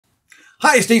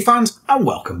Hi SD fans and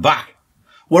welcome back.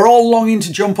 We're all longing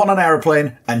to jump on an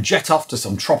aeroplane and jet off to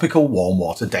some tropical warm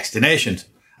water destinations.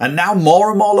 And now more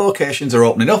and more locations are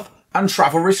opening up and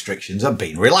travel restrictions are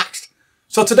being relaxed.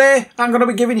 So today I'm going to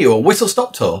be giving you a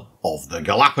whistle-stop tour of the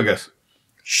Galapagos.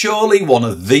 Surely one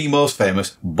of the most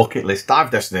famous bucket list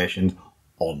dive destinations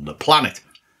on the planet.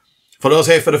 For those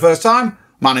here for the first time,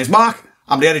 my name's Mark,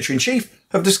 I'm the Editor-in-Chief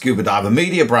of the Scuba Diver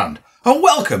media brand. And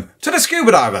welcome to the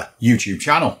Scuba Diver YouTube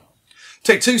channel.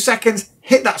 Take 2 seconds,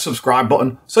 hit that subscribe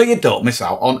button so you don't miss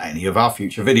out on any of our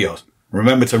future videos.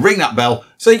 Remember to ring that bell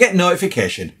so you get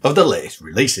notification of the latest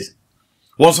releases.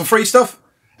 Want some free stuff?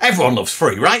 Everyone loves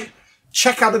free, right?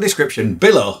 Check out the description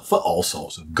below for all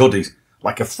sorts of goodies,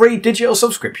 like a free digital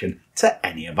subscription to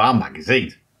any of our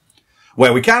magazines.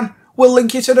 Where we can, we'll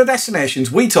link you to the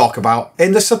destinations we talk about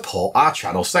in the support our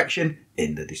channel section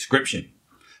in the description.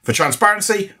 For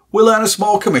transparency, we'll earn a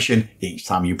small commission each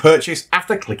time you purchase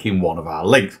after clicking one of our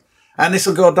links, and this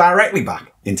will go directly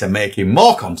back into making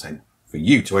more content for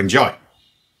you to enjoy.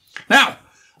 Now,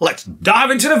 let's dive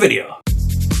into the video.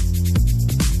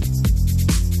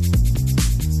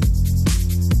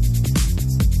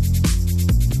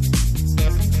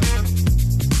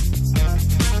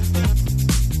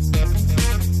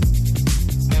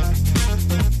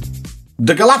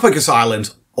 The Galapagos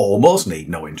Islands almost need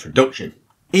no introduction.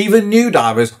 Even new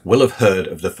divers will have heard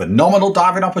of the phenomenal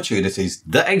diving opportunities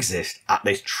that exist at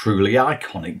this truly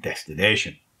iconic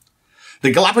destination.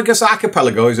 The Galapagos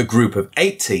Archipelago is a group of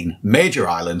 18 major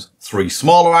islands, 3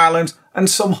 smaller islands and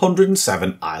some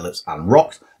 107 islets and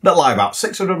rocks that lie about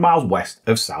 600 miles west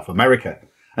of South America,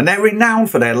 and they're renowned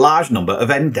for their large number of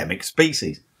endemic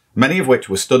species, many of which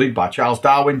were studied by Charles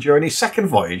Darwin during his second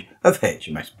voyage of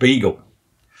HMS Beagle.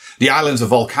 The islands are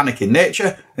volcanic in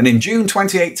nature, and in June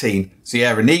 2018,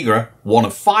 Sierra Negra, one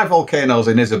of 5 volcanoes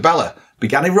in Isabela,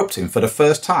 began erupting for the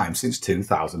first time since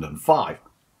 2005.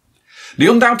 The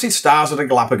undoubted stars of the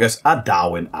Galapagos are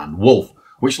Darwin and Wolf,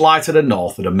 which lie to the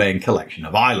north of the main collection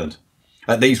of islands.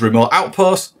 At these remote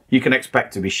outposts, you can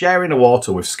expect to be sharing the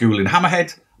water with schooling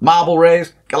hammerheads, marble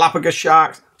rays, Galapagos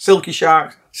sharks, silky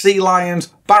sharks, sea lions,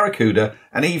 barracuda,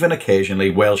 and even occasionally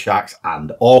whale sharks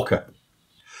and orca.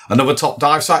 Another top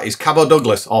dive site is Cabo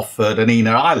Douglas off Ferdinand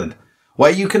Island,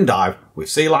 where you can dive with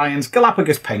sea lions,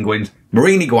 Galapagos penguins,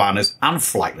 marine iguanas and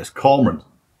flightless cormorants.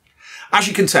 As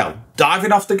you can tell,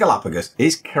 diving off the Galapagos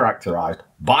is characterised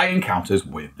by encounters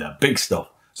with the big stuff,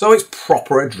 so it's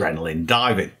proper adrenaline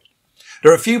diving.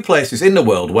 There are a few places in the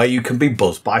world where you can be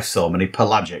buzzed by so many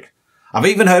pelagics. I've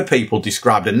even heard people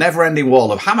describe the never-ending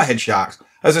wall of hammerhead sharks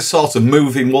as a sort of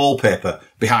moving wallpaper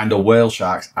behind the whale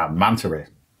sharks and manta rays.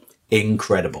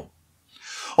 Incredible.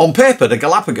 On paper, the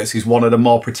Galapagos is one of the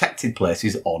more protected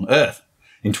places on Earth.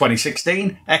 In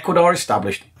 2016, Ecuador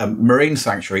established a marine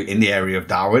sanctuary in the area of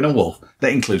Darwin and Wolf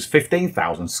that includes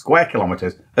 15,000 square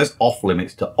kilometres as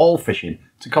off-limits to all fishing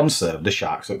to conserve the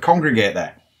sharks that congregate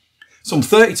there. Some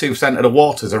 32% of the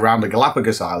waters around the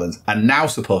Galapagos Islands are now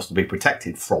supposed to be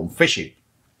protected from fishing,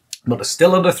 but are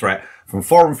still under threat from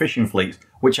foreign fishing fleets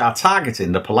which are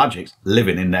targeting the pelagics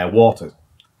living in their waters.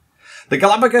 The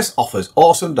Galapagos offers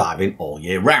awesome diving all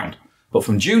year round, but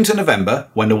from June to November,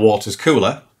 when the water's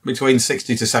cooler, between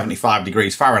 60 to 75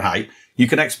 degrees Fahrenheit, you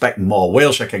can expect more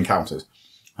whale shark encounters.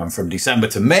 And from December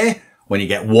to May, when you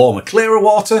get warmer, clearer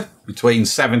water, between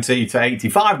 70 to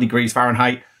 85 degrees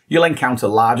Fahrenheit, you'll encounter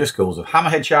larger schools of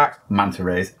hammerhead sharks, manta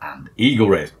rays and eagle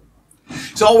rays.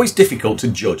 It's always difficult to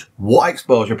judge what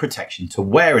exposure protection to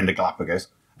wear in the Galapagos,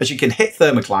 as you can hit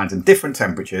thermoclines and different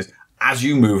temperatures as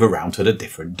you move around to the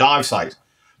different dive sites,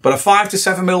 but a 5 to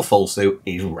 7mm full suit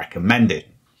is recommended.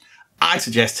 I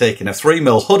suggest taking a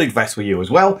 3mm hooded vest with you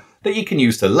as well that you can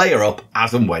use to layer up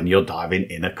as and when you're diving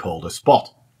in a colder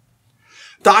spot.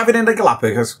 Diving in the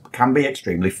Galapagos can be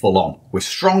extremely full on, with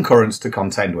strong currents to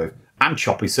contend with and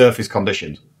choppy surface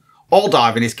conditions. All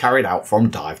diving is carried out from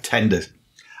dive tenders.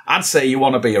 I'd say you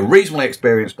want to be a reasonably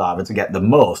experienced diver to get the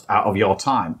most out of your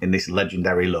time in this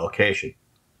legendary location.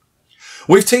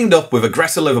 We've teamed up with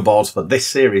Aggressor Liverboards for this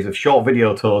series of short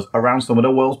video tours around some of the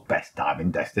world's best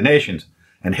diving destinations.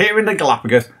 And here in the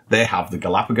Galapagos, they have the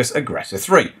Galapagos Aggressor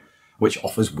 3, which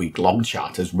offers week-long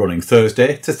charters running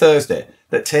Thursday to Thursday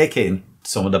that take in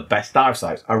some of the best dive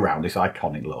sites around this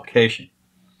iconic location.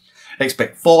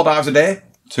 Expect 4 dives a day,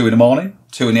 2 in the morning,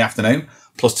 2 in the afternoon,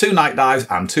 plus 2 night dives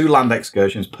and 2 land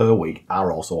excursions per week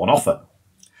are also on offer.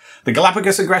 The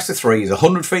Galapagos Aggressor 3 is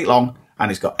 100 feet long and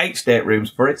it's got 8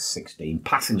 staterooms for its 16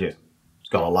 passengers. It's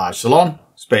got a large salon,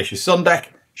 spacious sun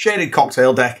deck, shaded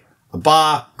cocktail deck, a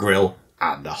bar, grill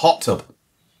and a hot tub.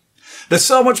 There's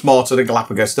so much more to the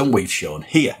Galapagos than we've shown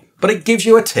here, but it gives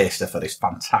you a taster for this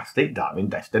fantastic diving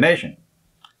destination.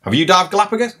 Have you dived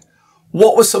Galapagos?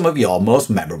 What were some of your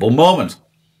most memorable moments?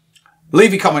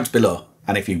 Leave your comments below,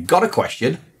 and if you've got a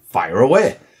question, fire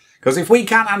away. Because if we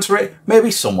can't answer it, maybe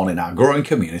someone in our growing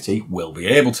community will be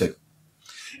able to.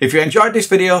 If you enjoyed this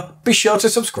video, be sure to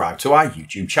subscribe to our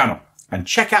YouTube channel and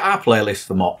check out our playlist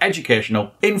for more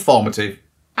educational, informative,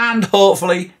 and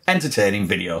hopefully entertaining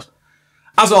videos.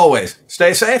 As always,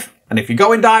 stay safe, and if you're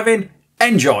going diving,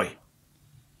 enjoy.